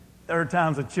Third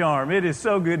time's a charm. It is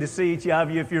so good to see each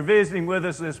of you. If you're visiting with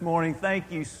us this morning,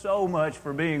 thank you so much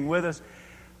for being with us.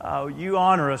 You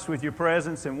honor us with your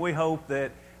presence, and we hope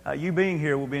that you being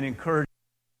here will be an encouragement.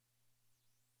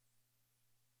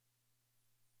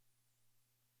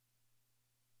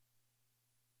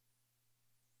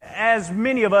 As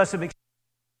many of us have experienced,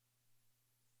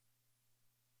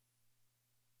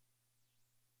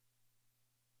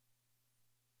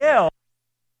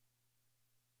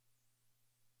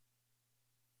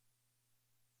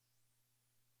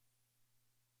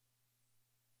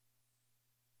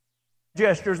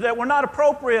 gestures that were not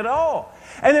appropriate at all.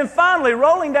 And then finally,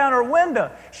 rolling down her window,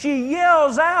 she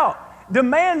yells out,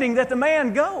 demanding that the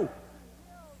man go.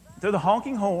 Through the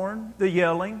honking horn, the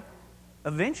yelling,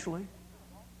 eventually,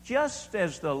 just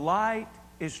as the light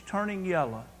is turning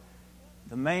yellow,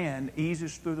 the man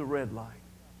eases through the red light.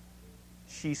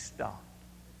 She stopped.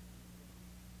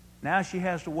 Now she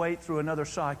has to wait through another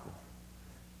cycle.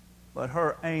 But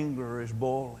her anger is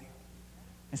boiling.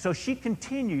 And so she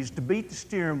continues to beat the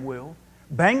steering wheel,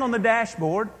 bang on the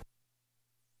dashboard.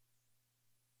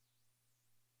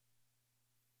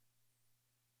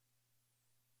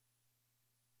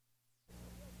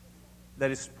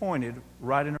 That is pointed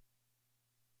right in her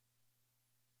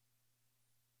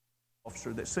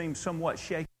officer that seems somewhat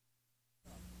shaky.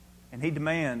 And he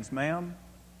demands, "Ma'am,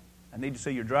 I need to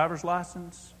see your driver's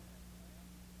license,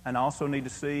 and I also need to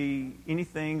see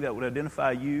anything that would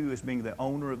identify you as being the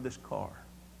owner of this car."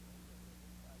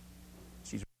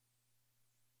 She's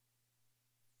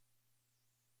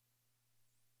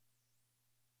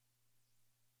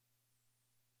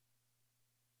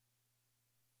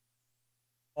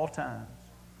all times.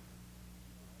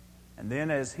 And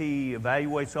then as he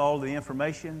evaluates all the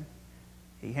information,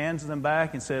 he hands them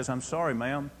back and says, "I'm sorry,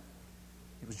 ma'am.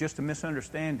 It was just a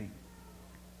misunderstanding."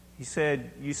 He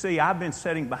said, "You see, I've been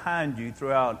sitting behind you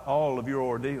throughout all of your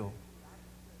ordeal."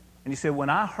 And he said,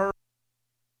 "When I heard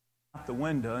out the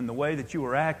window and the way that you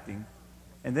were acting,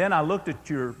 and then I looked at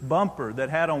your bumper that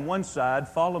had on one side,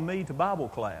 'Follow me to Bible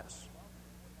class.'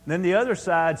 And then the other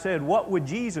side said, 'What would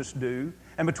Jesus do?'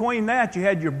 And between that, you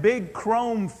had your big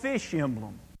chrome fish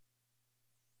emblem.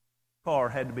 The car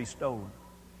had to be stolen."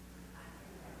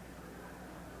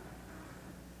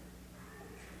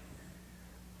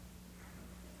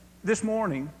 This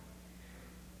morning,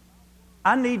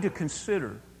 I need to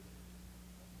consider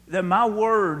that my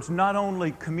words not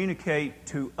only communicate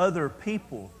to other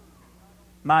people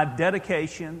my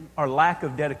dedication or lack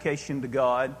of dedication to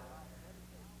God,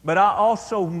 but I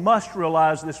also must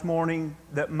realize this morning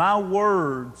that my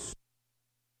words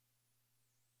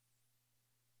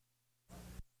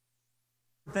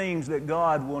are things that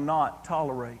God will not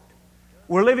tolerate.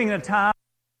 We're living in a time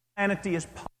when humanity is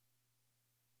possible.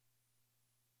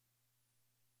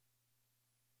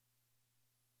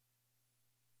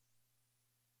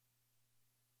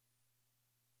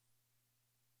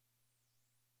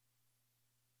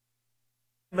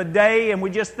 A day, and we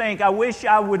just think, "I wish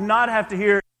I would not have to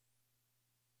hear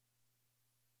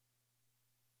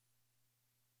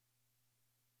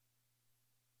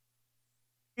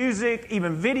music,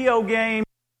 even video games,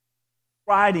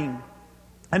 writing."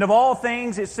 And of all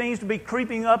things, it seems to be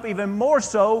creeping up even more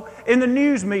so in the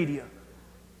news media.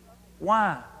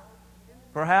 Why?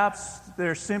 Perhaps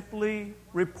they're simply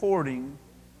reporting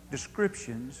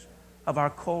descriptions of our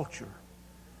culture.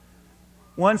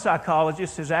 One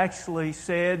psychologist has actually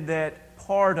said that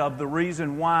part of the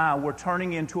reason why we're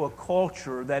turning into a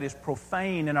culture that is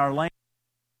profane in our language,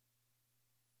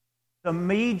 the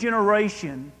me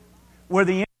generation, where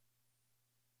the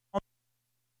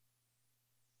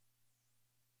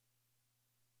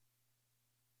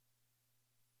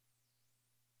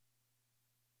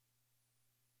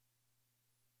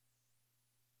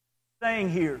thing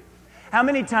here. How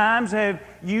many times have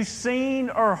you seen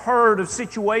or heard of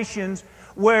situations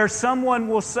where someone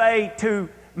will say to,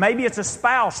 maybe it's a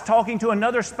spouse talking to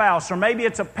another spouse, or maybe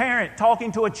it's a parent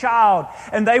talking to a child,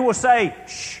 and they will say,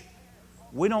 "Shh,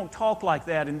 we don't talk like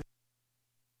that." And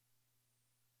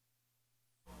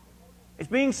it's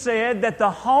being said that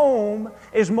the home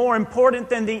is more important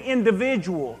than the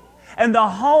individual. And the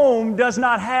home does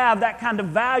not have that kind of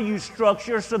value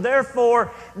structure, so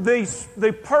therefore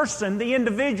the person, the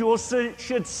individual,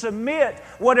 should submit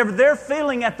whatever they're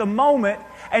feeling at the moment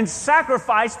and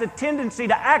sacrifice the tendency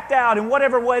to act out in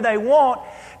whatever way they want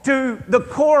to the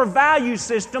core value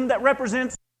system that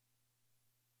represents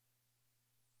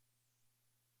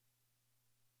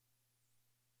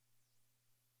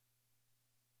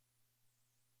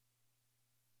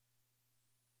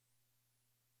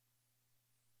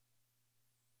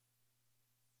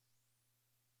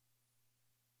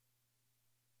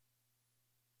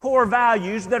core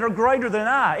values that are greater than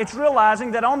I. It's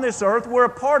realizing that on this earth we're a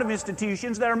part of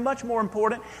institutions that are much more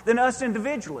important than us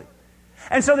individually.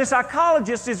 And so the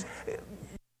psychologist is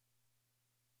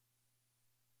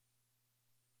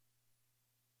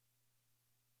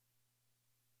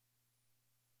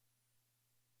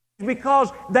because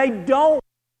they don't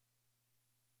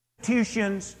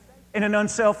institutions in an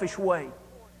unselfish way.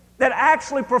 That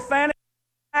actually profanity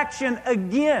is action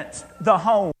against the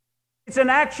home. It's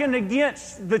an action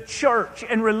against the church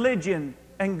and religion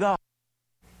and God.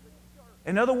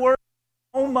 In other words,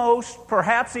 almost,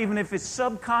 perhaps even if it's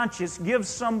subconscious, gives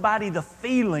somebody the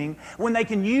feeling when they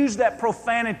can use that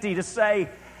profanity to say,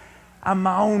 I'm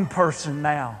my own person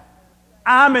now.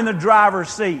 I'm in the driver's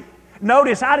seat.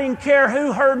 Notice, I didn't care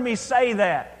who heard me say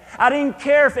that. I didn't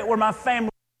care if it were my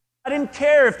family. I didn't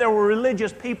care if there were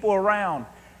religious people around.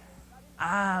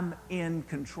 I'm in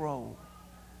control.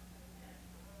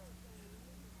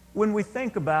 When we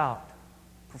think about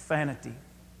profanity,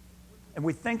 and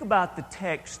we think about the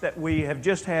text that we have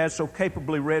just had so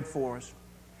capably read for us,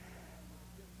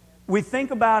 we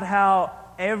think about how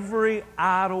every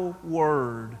idle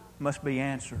word must be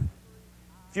answered.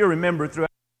 If you remember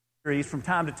throughout the series, from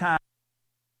time to time,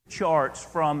 charts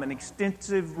from an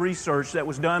extensive research that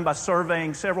was done by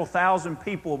surveying several thousand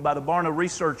people by the Barna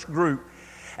Research Group,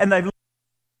 and they've looked at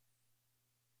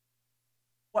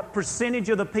what percentage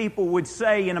of the people would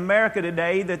say in America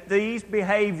today that these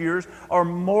behaviors are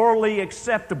morally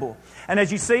acceptable. And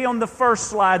as you see on the first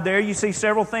slide there, you see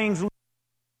several things.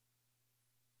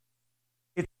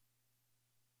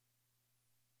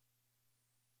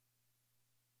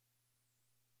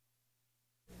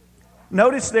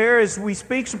 Notice there, as we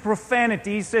speak some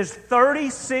profanity, he says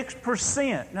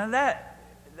 36%. Now that,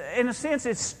 in a sense,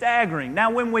 it's staggering.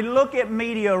 Now when we look at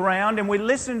media around and we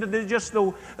listen to just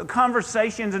the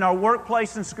conversations in our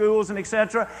workplace and schools and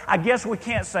etc., I guess we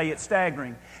can't say it's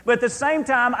staggering. But at the same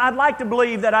time, I'd like to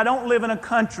believe that I don't live in a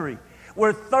country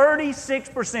where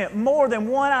 36%, more than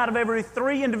 1 out of every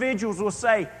 3 individuals will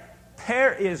say,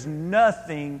 there is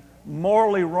nothing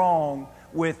morally wrong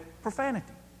with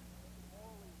profanity.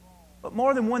 But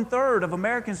more than 1/3 of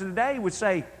Americans today would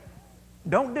say,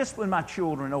 don't discipline my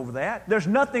children over that. There's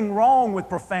nothing wrong with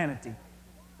profanity.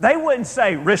 They wouldn't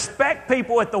say, respect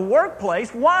people at the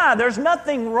workplace. Why? There's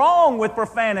nothing wrong with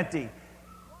profanity.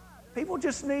 People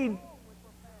just need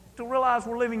to realize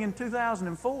we're living in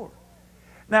 2004.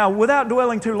 Now, without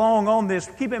dwelling too long on this,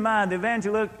 keep in mind the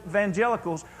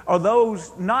evangelicals are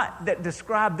those not that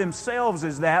describe themselves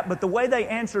as that, but the way they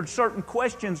answered certain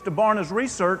questions to Barna's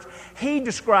research, he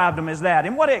described them as that.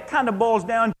 And what it kind of boils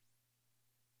down to,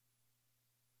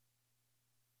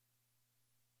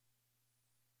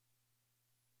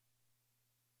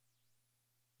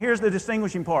 here's the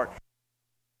distinguishing part.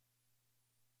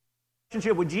 The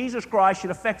relationship with Jesus Christ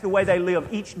should affect the way they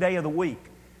live each day of the week.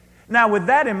 Now, with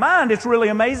that in mind, it's really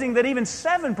amazing that even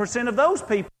 7% of those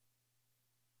people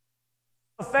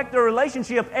affect their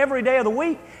relationship every day of the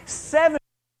week. 7%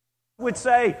 would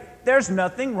say there's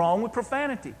nothing wrong with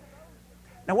profanity.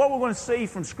 Now, what we're going to see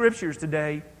from Scriptures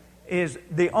today is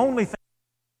the only thing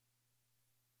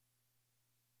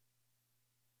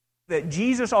that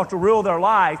Jesus ought to rule their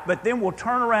life, but then we'll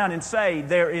turn around and say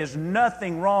there is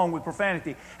nothing wrong with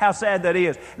profanity. How sad that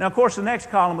is. Now, of course, the next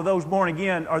column of those born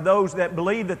again are those that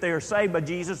believe that they are saved by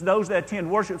Jesus, those that attend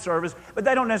worship service, but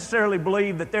they don't necessarily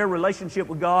believe that their relationship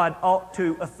with God ought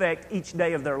to affect each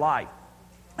day of their life.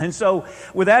 And so,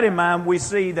 with that in mind, we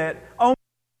see that only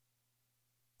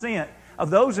 1% of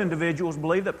those individuals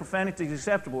believe that profanity is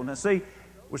acceptable. Now, see,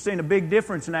 we're seeing a big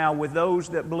difference now with those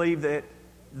that believe that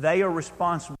they are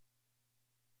responsible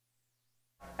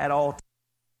at all times.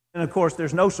 And of course,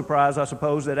 there's no surprise, I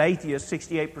suppose, that atheists,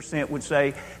 68%, would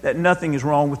say that nothing is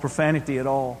wrong with profanity at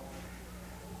all.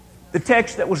 The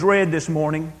text that was read this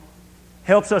morning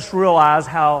helps us realize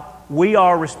how we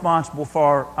are responsible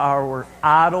for our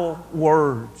idle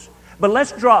words. But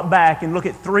let's drop back and look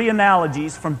at 3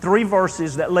 analogies from 3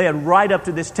 verses that led right up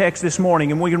to this text this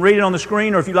morning. And we can read it on the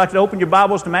screen, or if you'd like to open your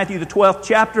Bibles to Matthew the 12th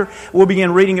chapter, we'll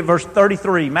begin reading at verse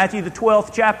 33. Matthew the 12th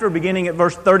chapter, beginning at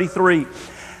verse 33.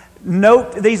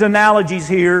 Note these analogies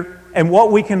here and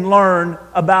what we can learn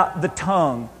about the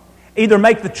tongue. Either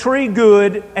make the tree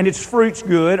good and its fruits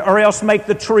good, or else make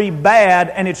the tree bad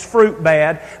and its fruit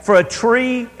bad. For a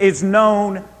tree is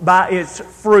known by its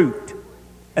fruit.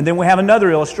 And then we have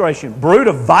another illustration. Brood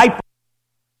of vipers,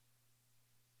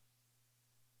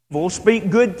 speak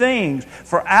good things.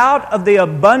 For out of the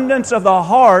abundance of the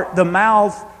heart the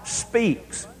mouth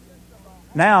speaks.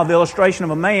 Now the illustration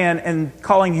of a man and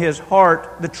calling his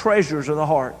heart the treasures of the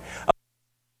heart.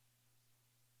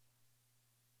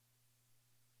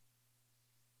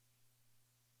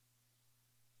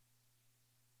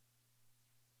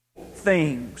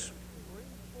 things.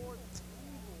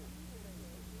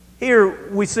 Here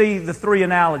we see the three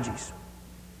analogies.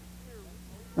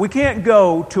 We can't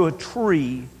go to a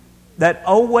tree that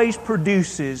always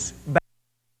produces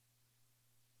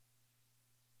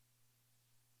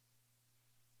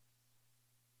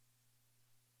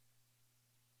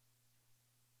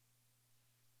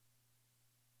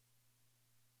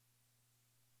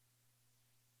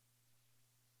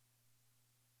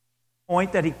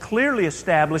point that he clearly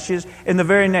establishes in the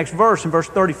very next verse, in verse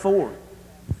 34.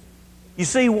 You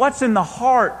see, what's in the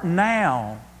heart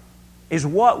now is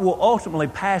what will ultimately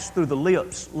pass through the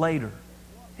lips later.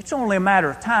 It's only a matter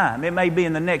of time. It may be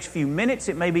in the next few minutes,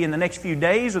 it may be in the next few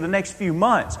days or the next few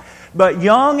months. But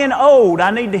young and old,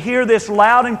 I need to hear this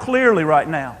loud and clearly right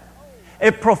now.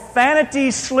 If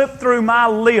profanity slipped through my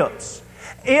lips,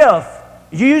 if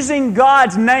using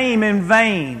God's name in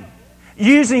vain,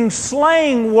 using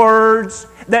slang words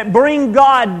that bring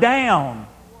God down,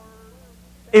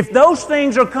 if those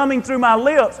things are coming through my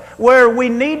lips, where we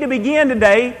need to begin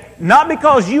today, not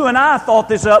because you and I thought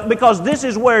this up, because this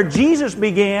is where Jesus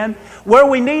began, where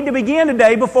we need to begin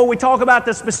today before we talk about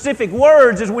the specific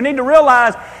words, is we need to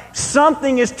realize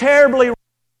something is terribly wrong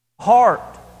with the heart.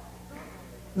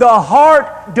 The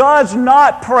heart does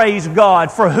not praise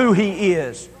God for who He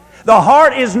is. The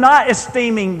heart is not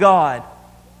esteeming God.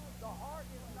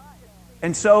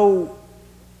 And so,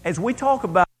 as we talk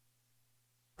about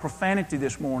profanity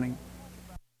this morning,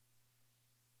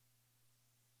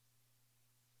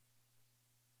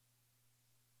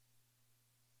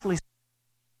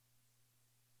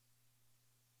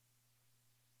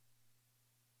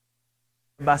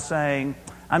 by saying,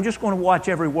 I'm just going to watch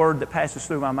every word that passes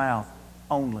through my mouth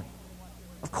only.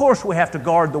 Of course we have to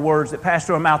guard the words that pass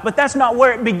through our mouth, but that's not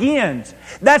where it begins.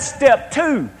 That's step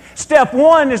 2. Step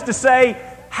 1 is to say,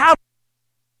 how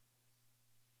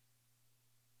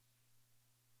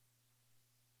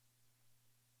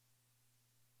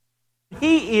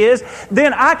He is,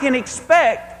 then I can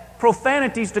expect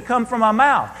profanities to come from my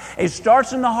mouth. It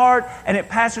starts in the heart and it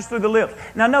passes through the lips.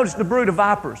 Now notice the brood of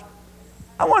vipers.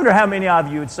 I wonder how many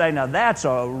of you would say, now that's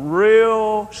a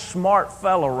real smart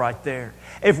fellow right there.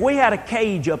 If we had a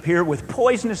cage up here with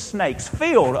poisonous snakes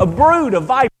filled, a brood of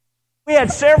vipers, we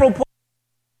had several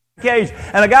poisonous cage,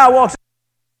 and a guy walks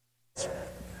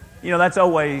in, that's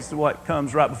always what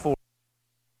comes right before.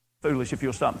 Foolish if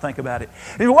you'll stop and think about it.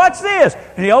 And watch this.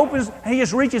 And he opens, and he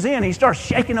just reaches in, and he starts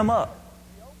shaking them up.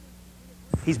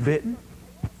 He's bitten.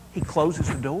 He closes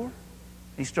the door.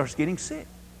 He starts getting sick.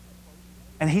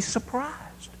 And he's surprised.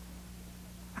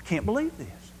 I can't believe this.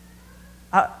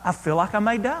 I feel like I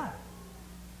may die.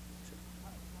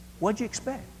 What'd you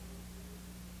expect?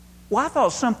 Well, I thought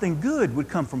something good would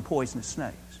come from poisonous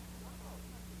snakes.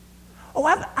 Oh,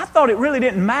 I thought it really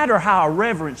didn't matter how I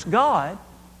reverence God.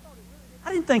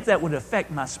 I didn't think that would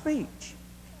affect my speech.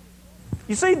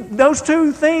 You see, those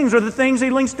two things are the things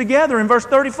he links together in verse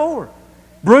 34.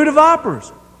 Brood of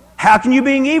vipers. How can you,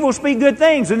 being evil, speak good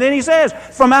things? And then he says,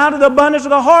 from out of the abundance of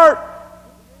the heart,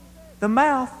 the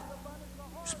mouth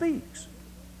speaks.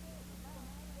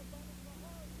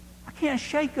 I can't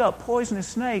shake up poisonous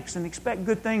snakes and expect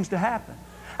good things to happen.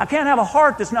 I can't have a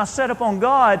heart that's not set up on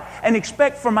God and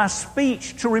expect for my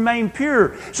speech to remain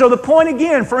pure. So the point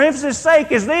again, for emphasis'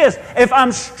 sake, is this. If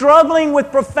I'm struggling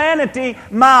with profanity,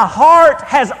 my heart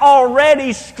has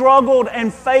already struggled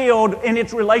and failed in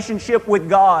its relationship with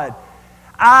God.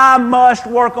 I must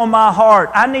work on my heart.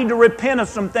 I need to repent of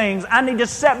some things. I need to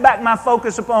set back my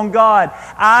focus upon God.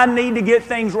 I need to get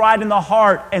things right in the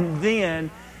heart. And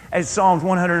then, as Psalms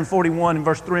 141 and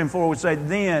verse 3 and 4 would say,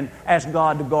 then ask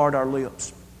God to guard our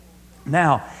lips.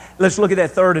 Now, let's look at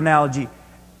that third analogy.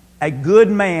 A good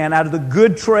man out of the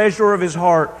good treasure of his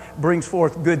heart brings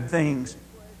forth good things.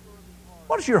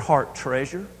 What is your heart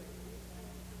treasure?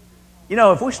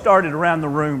 If we started around the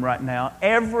room right now,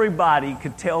 everybody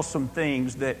could tell some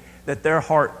things that their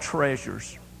heart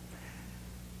treasures.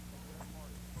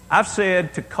 I've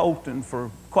said to Colton for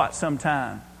quite some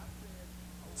time,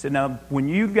 I said, now, when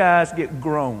you guys get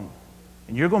grown,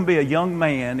 and you're going to be a young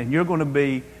man, and you're going to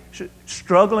be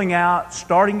struggling out,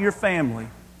 starting your family,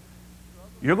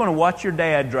 you're going to watch your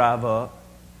dad drive up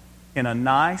in a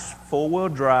nice four-wheel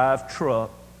drive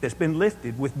truck that's been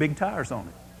lifted with big tires on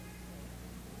it.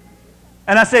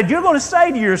 And I said, you're going to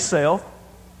say to yourself,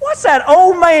 what's that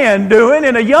old man doing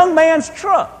in a young man's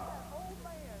truck?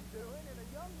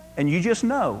 And you just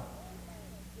know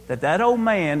that old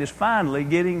man is finally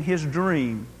getting his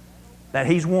dream that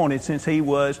he's wanted since he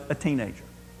was a teenager.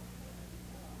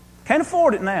 Can't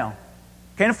afford it now.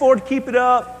 Can't afford to keep it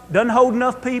up. Doesn't hold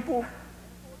enough people.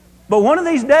 But one of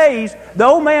these days, the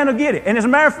old man will get it. And as a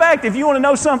matter of fact, if you want to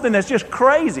know something that's just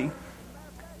crazy,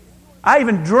 I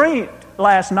even dreamed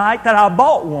last night that I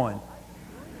bought one.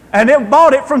 And then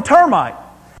bought it from termite.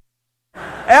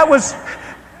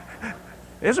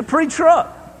 It's a pretty truck.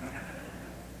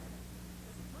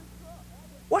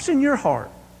 What's in your heart?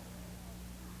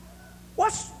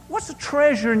 What's the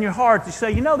treasure in your heart to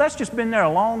say, that's just been there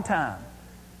a long time.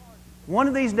 One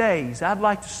of these days, I'd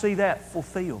like to see that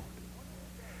fulfilled.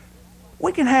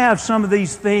 We can have some of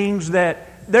these things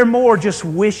that they're more just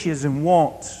wishes and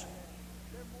wants.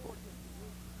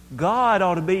 God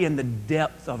ought to be in the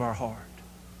depth of our heart.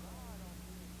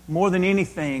 More than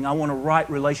anything, I want a right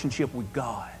relationship with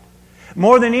God.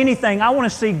 More than anything, I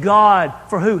want to see God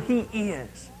for who He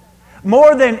is.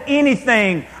 More than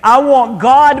anything, I want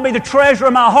God to be the treasure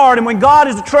of my heart. And when God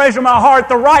is the treasure of my heart,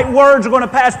 the right words are going to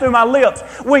pass through my lips.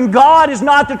 When God is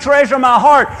not the treasure of my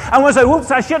heart, I'm going to say,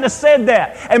 whoops, I shouldn't have said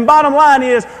that. And bottom line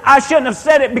is, I shouldn't have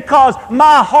said it because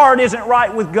my heart isn't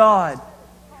right with God.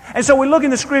 And so we look in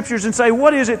the Scriptures and say,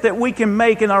 what is it that we can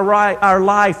make in our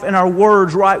life and our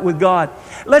words right with God?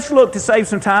 Let's look, to save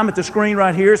some time, at the screen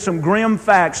right here, some grim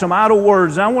facts, some idle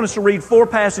words. And I want us to read 4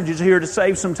 passages here to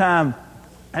save some time.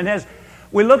 And as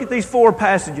we look at these 4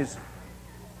 passages,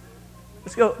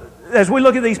 as we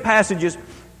look at these passages,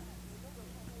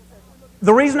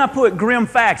 the reason I put grim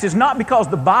facts is not because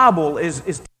the Bible is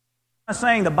I'm not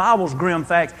saying the Bible's grim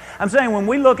facts. I'm saying when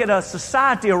we look at a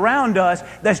society around us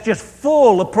that's just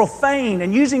full of profane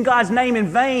and using God's name in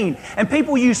vain, and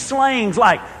people use slangs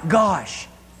like gosh.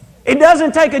 It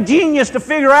doesn't take a genius to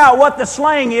figure out what the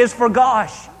slang is for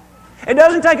gosh. It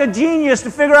doesn't take a genius to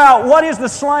figure out what is the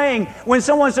slang when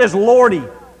someone says Lordy.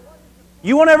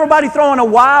 You want everybody throwing a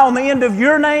Y on the end of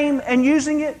your name and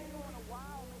using it?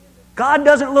 God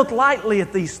doesn't look lightly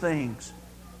at these things.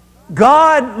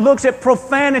 God looks at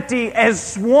profanity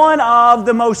as one of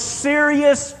the most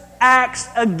serious acts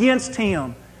against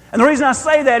Him. And the reason I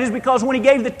say that is because when He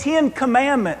gave the 10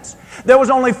 commandments, there was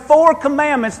only 4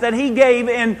 commandments that He gave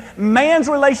in man's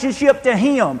relationship to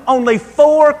Him. Only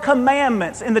 4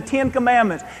 commandments in the 10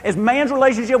 commandments is man's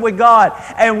relationship with God.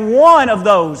 And one of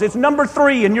those, it's number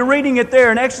 3, and you're reading it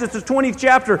there in Exodus the 20th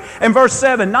chapter and verse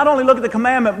 7. Not only look at the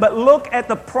commandment, but look at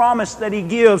the promise that He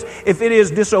gives if it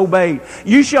is disobeyed.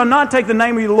 You shall not take the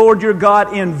name of the Lord your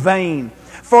God in vain.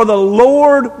 For the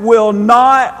Lord will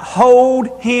not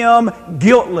hold him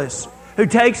guiltless who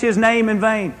takes His name in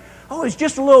vain. Oh, it's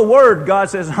just a little word. God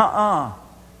says,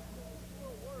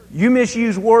 You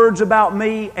misuse words about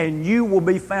me and you will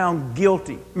be found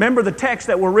guilty. Remember the text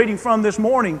that we're reading from this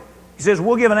morning. He says,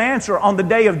 we'll give an answer on the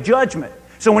day of judgment.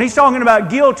 So when He's talking about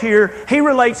guilt here, He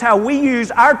relates how we use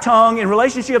our tongue in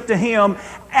relationship to Him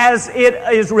as it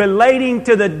is relating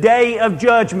to the day of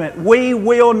judgment. We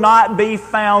will not be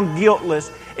found guiltless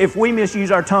if we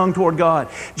misuse our tongue toward God.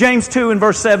 James 2 and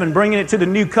verse 7, bringing it to the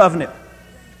new covenant.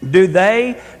 Do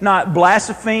they not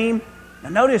blaspheme? Now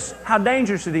notice how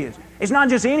dangerous it is. It's not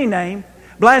just any name.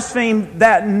 Blaspheme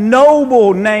that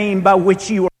noble name by which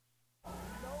you are.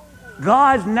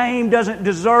 God's name doesn't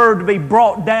deserve to be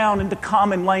brought down into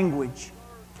common language.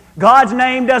 God's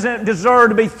name doesn't deserve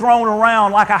to be thrown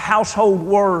around like a household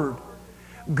word.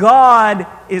 God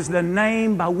is the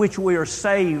name by which we are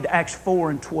saved, Acts 4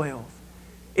 and 12.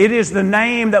 It is the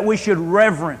name that we should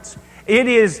reverence. It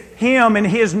is Him and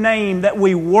His name that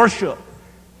we worship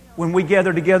when we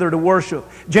gather together to worship.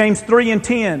 James 3 and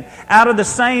 10, out of the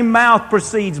same mouth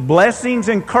proceeds blessings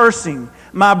and cursing.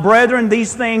 My brethren,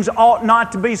 these things ought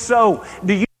not to be so.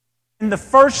 Do you know in the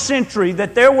first century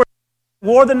that there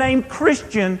wore the name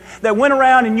Christian that went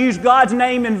around and used God's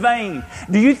name in vain?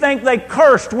 Do you think they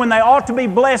cursed when they ought to be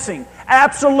blessing?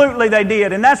 Absolutely they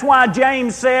did. And that's why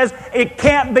James says it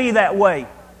can't be that way.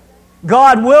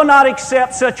 God will not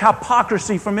accept such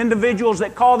hypocrisy from individuals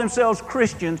that call themselves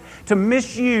Christians to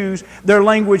misuse their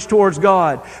language towards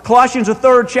God. Colossians the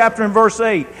 3rd chapter and verse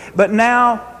 8. But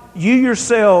now you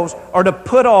yourselves are to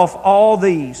put off all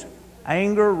these: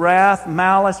 anger, wrath,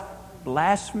 malice,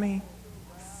 blasphemy,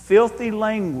 filthy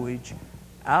language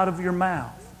out of your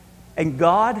mouth. And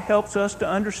God helps us to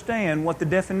understand what the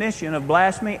definition of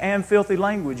blasphemy and filthy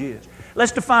language is.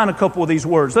 Let's define a couple of these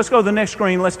words. Let's go to the next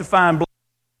screen. Let's define blasphemy.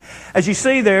 As you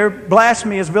see there,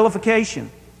 blasphemy is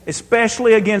vilification,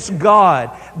 especially against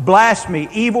God. Blasphemy,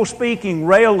 evil speaking,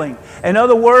 railing. In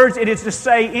other words, it is to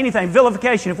say anything.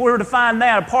 Vilification, if we were to find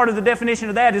that, a part of the definition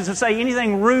of that is to say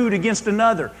anything rude against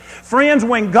another. Friends,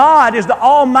 when God is the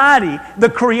Almighty, the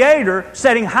Creator,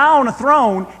 sitting high on a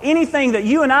throne, anything that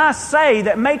you and I say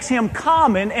that makes Him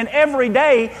common and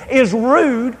everyday is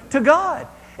rude to God.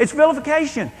 It's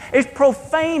vilification. It's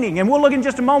profaning. And we'll look in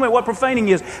just a moment what profaning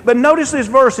is. But notice this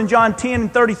verse in John 10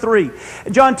 and 33.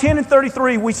 In John 10 and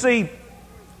 33, we see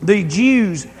the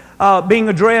Jews being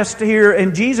addressed here,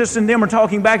 and Jesus and them are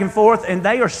talking back and forth, and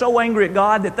they are so angry at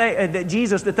God that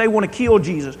they want to kill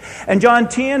Jesus. And John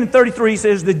 10 and 33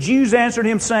 says, the Jews answered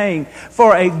him, saying,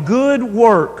 for a good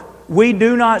work we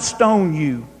do not stone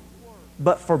you,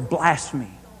 but for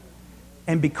blasphemy.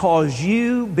 And because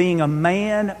you, being a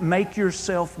man, make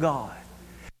yourself God.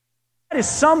 That is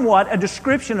somewhat a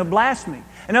description of blasphemy.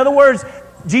 In other words,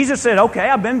 Jesus said, okay,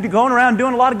 I've been going around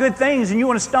doing a lot of good things and you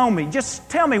want to stone me. Just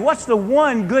tell me, what's the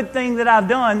one good thing that I've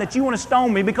done that you want to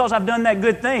stone me because I've done that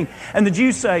good thing? And the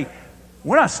Jews say,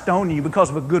 we're not stoning you because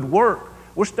of a good work.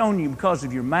 We're stoning you because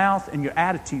of your mouth and your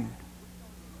attitude.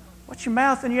 What's your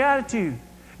mouth and your attitude?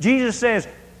 Jesus says,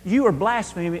 you are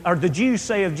blaspheming, or the Jews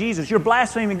say of Jesus, you're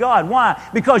blaspheming God. Why?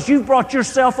 Because you've brought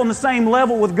yourself on the same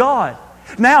level with God.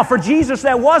 Now, for Jesus,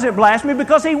 that wasn't blasphemy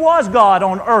because He was God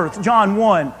on earth, John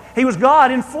 1. He was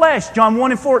God in flesh, John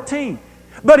 1 and 14.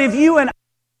 But if you and I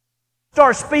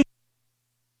start speaking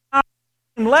on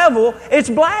the same level, it's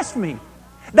blasphemy.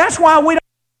 That's why we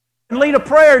don't lead a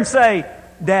prayer and say,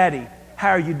 Daddy, how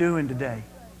are you doing today?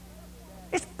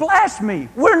 It's blasphemy.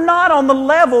 We're not on the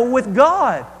level with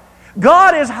God.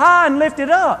 God is high and lifted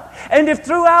up. And if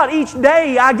throughout each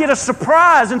day I get a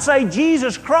surprise and say,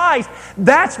 Jesus Christ,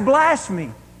 that's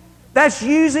blasphemy. That's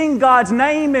using God's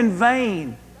name in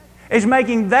vain. It's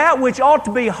making that which ought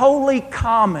to be holy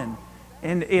common.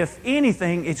 And if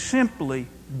anything, it's simply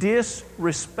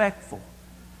disrespectful.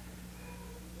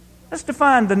 Let's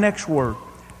define the next word.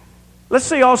 Let's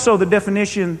see also the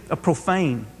definition of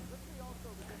profane.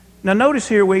 Now notice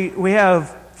here we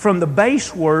have from the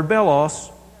base word,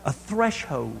 belos, a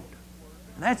threshold.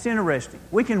 That's interesting.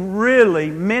 We can really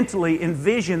mentally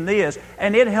envision this,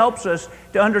 and it helps us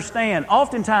to understand.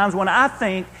 Oftentimes when I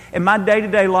think in my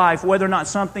day-to-day life whether or not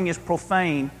something is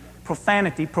profane,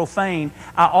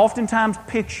 I oftentimes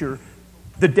picture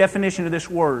the definition of this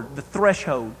word, the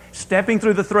threshold, stepping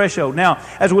through the threshold. Now,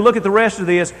 as we look at the rest of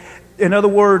this, in other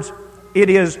words,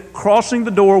 it is crossing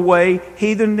the doorway,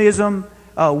 heathenism,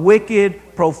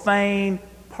 wicked, profane,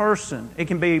 person. It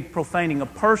can be profaning a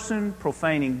person,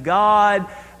 profaning God,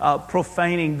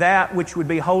 profaning that which would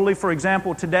be holy. For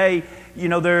example, today,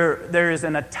 there is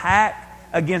an attack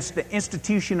against the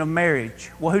institution of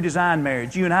marriage. Well, who designed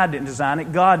marriage? You and I didn't design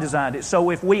it. God designed it. So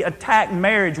if we attack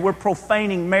marriage, we're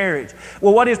profaning marriage.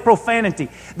 Well, what is profanity?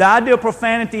 The idea of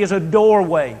profanity is a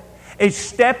doorway. It's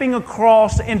stepping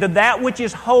across into that which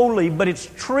is holy, but it's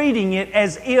treating it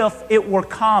as if it were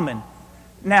common.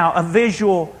 Now, a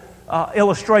visual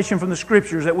illustration from the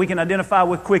Scriptures that we can identify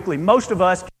with quickly. Most of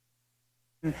us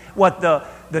what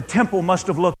the temple must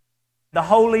have looked like, the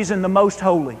holies and the most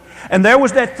holy. And there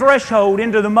was that threshold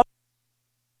into the most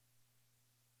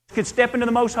could step into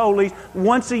the most holies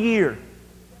once a year.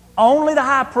 Only the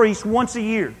high priest once a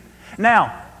year.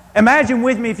 Now, imagine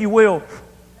with me, if you will,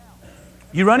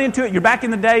 you run into it, you're back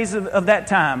in the days of that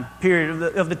time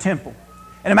period of the temple.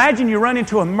 And imagine you run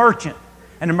into a merchant,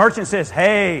 and the merchant says,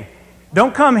 hey,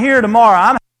 don't come here tomorrow.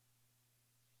 I'm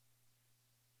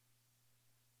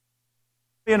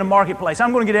in a marketplace.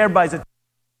 I'm going to get everybody's attention.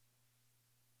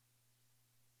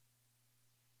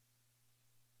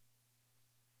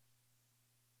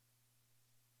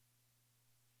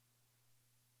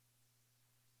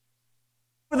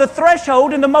 For the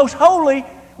threshold in the most holy,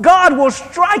 God will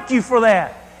strike you for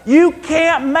that. You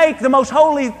can't make the most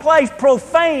holy place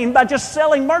profane by just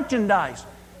selling merchandise.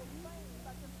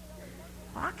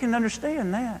 I can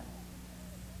understand that.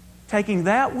 Taking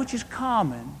that which is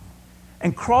common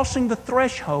and crossing the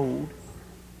threshold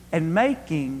and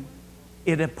making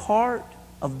it a part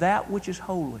of that which is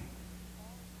holy.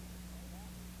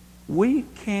 We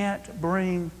can't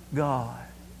bring God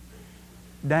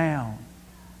down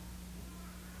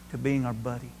to being our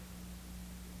buddy.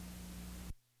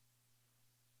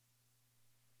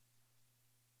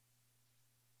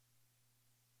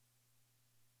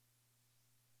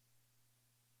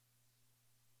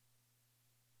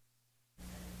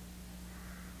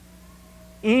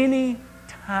 Any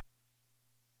time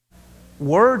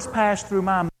words pass through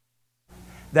my mouth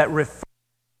that refer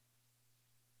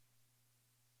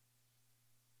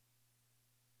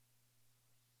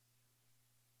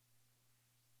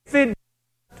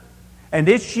and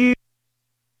it's you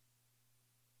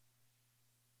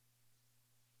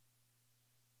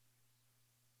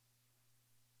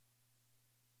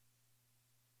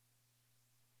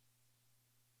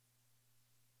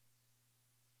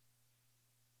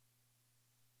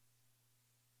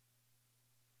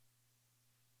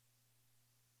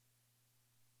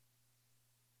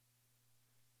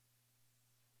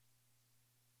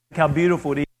How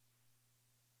beautiful it is.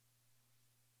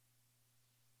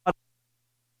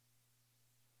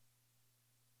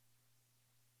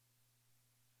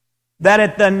 That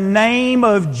at the name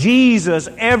of Jesus,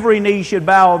 every knee should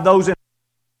bow of those in.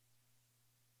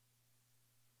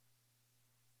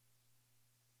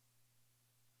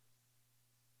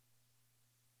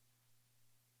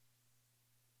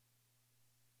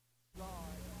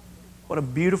 What a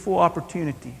beautiful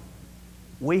opportunity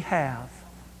we have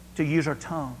to use our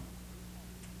tongue,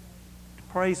 to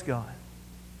praise God,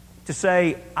 to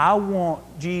say, I want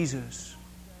Jesus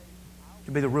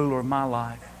to be the ruler of my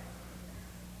life.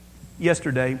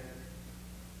 Yesterday,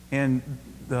 in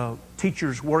the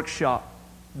teacher's workshop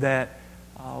that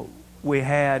we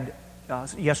had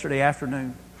yesterday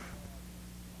afternoon,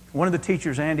 one of the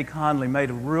teachers, Andy Conley, made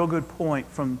a real good point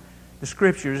from the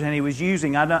Scriptures, and he was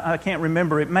using, I can't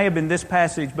remember, it may have been this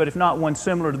passage, but if not one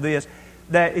similar to this,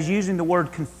 that is using the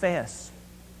word confess.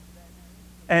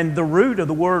 And the root of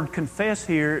the word confess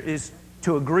here is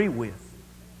to agree with.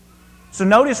 So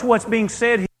notice what's being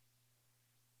said here.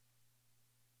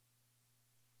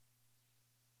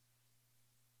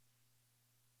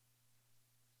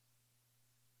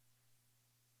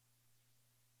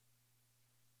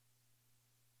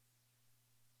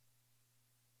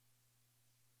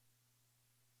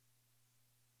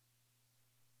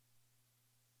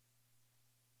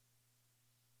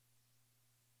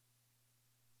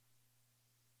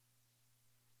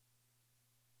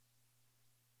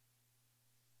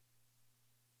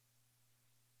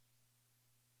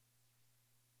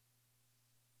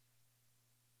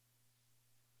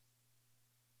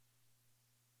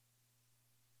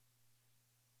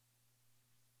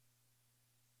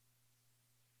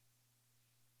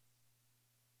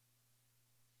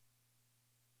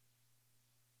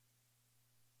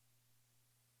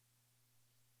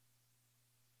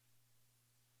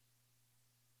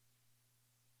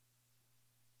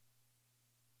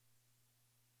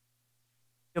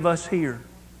 Of us here.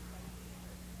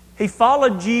 He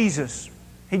followed Jesus.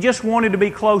 He just wanted to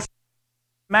be close.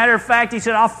 Matter of fact, he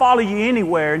said, I'll follow you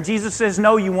anywhere. And Jesus says,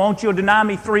 no, you won't. You'll deny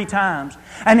me 3 times.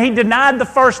 And he denied the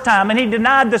first time, and he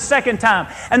denied the second time.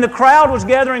 And the crowd was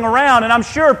gathering around, and I'm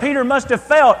sure Peter must have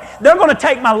felt, they're going to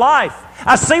take my life.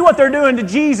 I see what they're doing to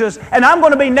Jesus, and I'm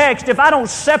going to be next if I don't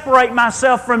separate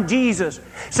myself from Jesus.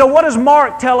 So what does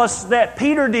Mark tell us that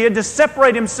Peter did to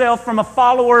separate himself from a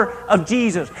follower of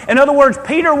Jesus? In other words,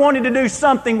 Peter wanted to do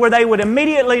something where they would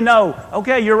immediately know,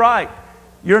 okay, you're right.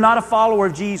 You're not a follower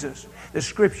of Jesus. The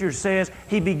Scripture says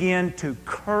he began to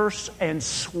curse and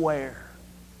swear.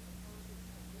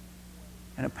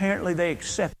 And apparently they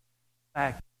accepted the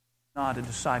fact that he was not a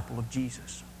disciple of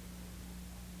Jesus.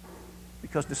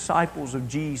 Because disciples of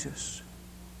Jesus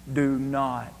do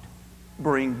not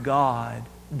bring God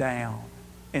down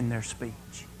in their speech.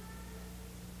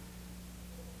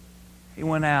 He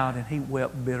went out and he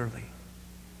wept bitterly.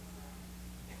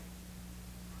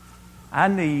 I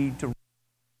need to.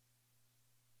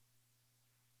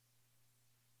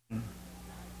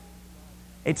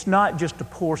 It's not just a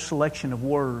poor selection of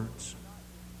words.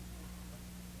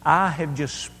 I have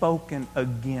just spoken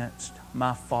against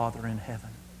my Father in heaven.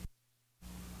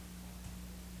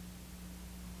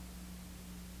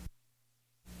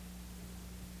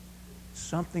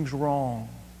 Something's wrong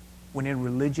when in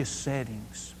religious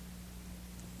settings,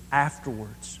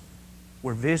 afterwards,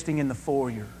 we're visiting in the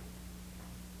foyer,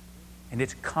 and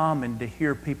it's common to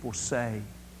hear people say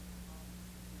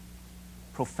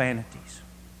profanities.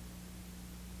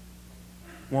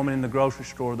 A woman in the grocery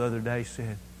store the other day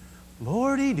said,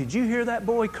 Lordy, did you hear that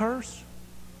boy curse?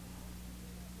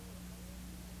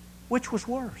 Which was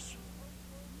worse?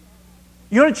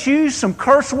 You're going to choose some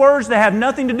curse words that have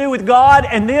nothing to do with God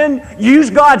and then use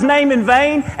God's name in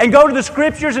vain and go to the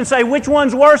Scriptures and say which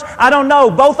one's worse? I don't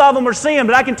know. Both of them are sin,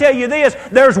 but I can tell you this.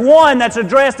 There's one that's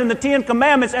addressed in the 10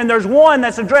 Commandments, and there's one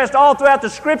that's addressed all throughout the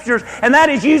Scriptures, and that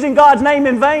is using God's name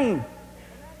in vain.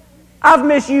 I've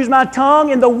misused my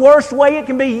tongue in the worst way it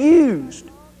can be used.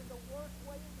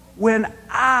 When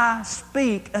I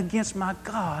speak against my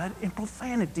God in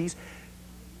profanities,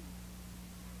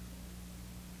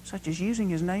 such as using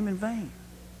His name in vain.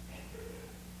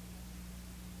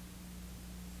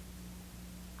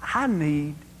 I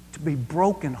need to be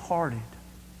brokenhearted.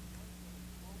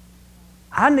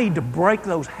 I need to break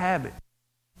those habits.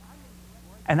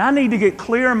 And I need to get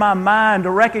clear in my mind to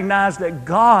recognize that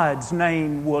God's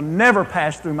name will never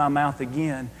pass through my mouth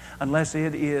again unless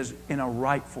it is in a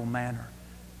rightful manner.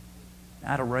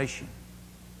 Adoration,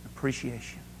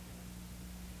 appreciation.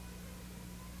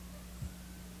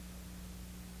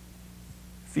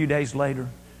 A few days later,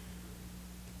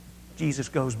 Jesus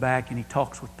goes back and He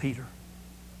talks with Peter.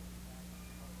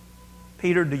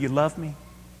 Peter, do you love me?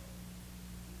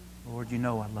 Lord, you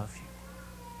know I love you.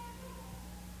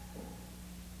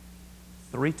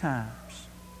 3 times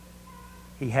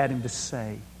he had him to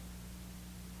say,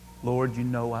 Lord, you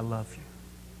know I love you.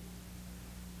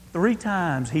 3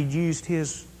 times he used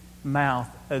his mouth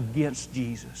against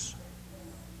Jesus.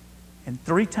 And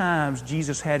 3 times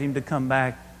Jesus had him to come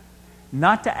back,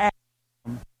 not to ask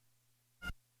him,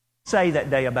 say that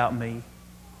day about me.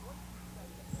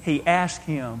 He asked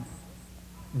him,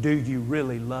 do you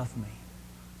really love me?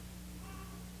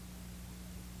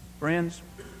 Friends,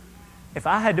 if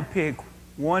I had to pick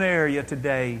one area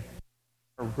today,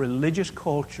 a religious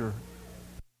culture,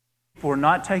 people are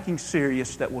not taking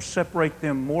serious that will separate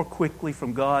them more quickly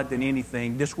from God than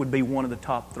anything, this would be one of the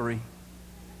top 3.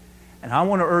 And I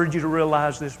want to urge you to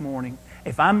realize this morning,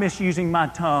 if I'm misusing my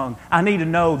tongue, I need to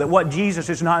know that what Jesus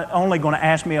is not only going to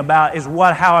ask me about is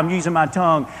how I'm using my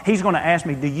tongue. He's going to ask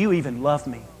me, do you even love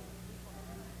me?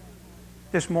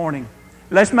 This morning,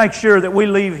 let's make sure that we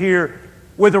leave here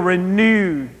with a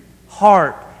renewed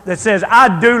heart that says,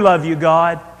 I do love you,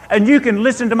 God. And you can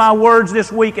listen to my words this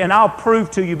week and I'll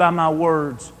prove to you by my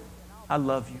words, I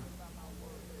love you.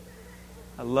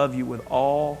 I love you with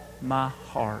all my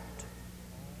heart.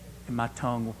 And my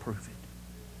tongue will prove it.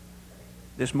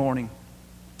 This morning,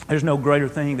 there's no greater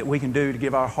thing that we can do to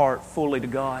give our heart fully to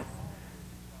God.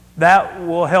 That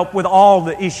will help with all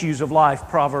the issues of life,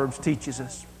 Proverbs teaches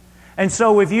us. And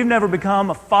so if you've never become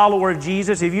a follower of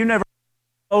Jesus, if you've never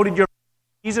devoted your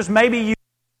life to Jesus, maybe you're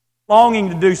longing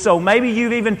to do so. Maybe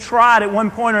you've even tried at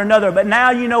one point or another, but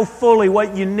now you know fully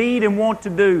what you need and want to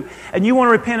do. And you want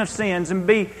to repent of sins and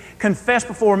confess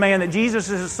before man that Jesus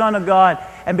is the Son of God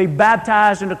and be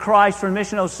baptized into Christ for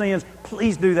remission of sins.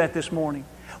 Please do that this morning.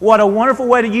 What a wonderful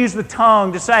way to use the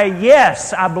tongue to say,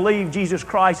 yes, I believe Jesus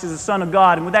Christ is the Son of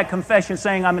God. And with that confession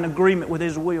saying I'm in agreement with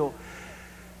His will.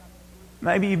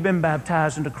 Maybe you've been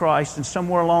baptized into Christ and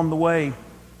somewhere along the way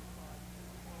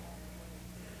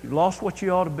you've lost what you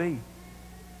ought to be.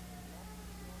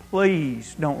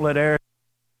 Please don't let arrogance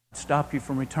stop you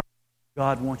from returning to what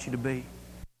God wants you to be.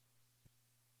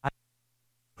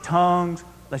 Tongues,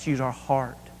 let's use our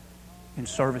heart in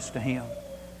service to Him.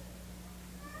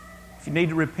 If you need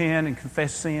to repent and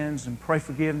confess sins and pray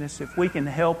forgiveness, if we can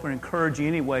help or encourage you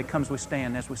anyway, come as we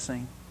stand as we sing.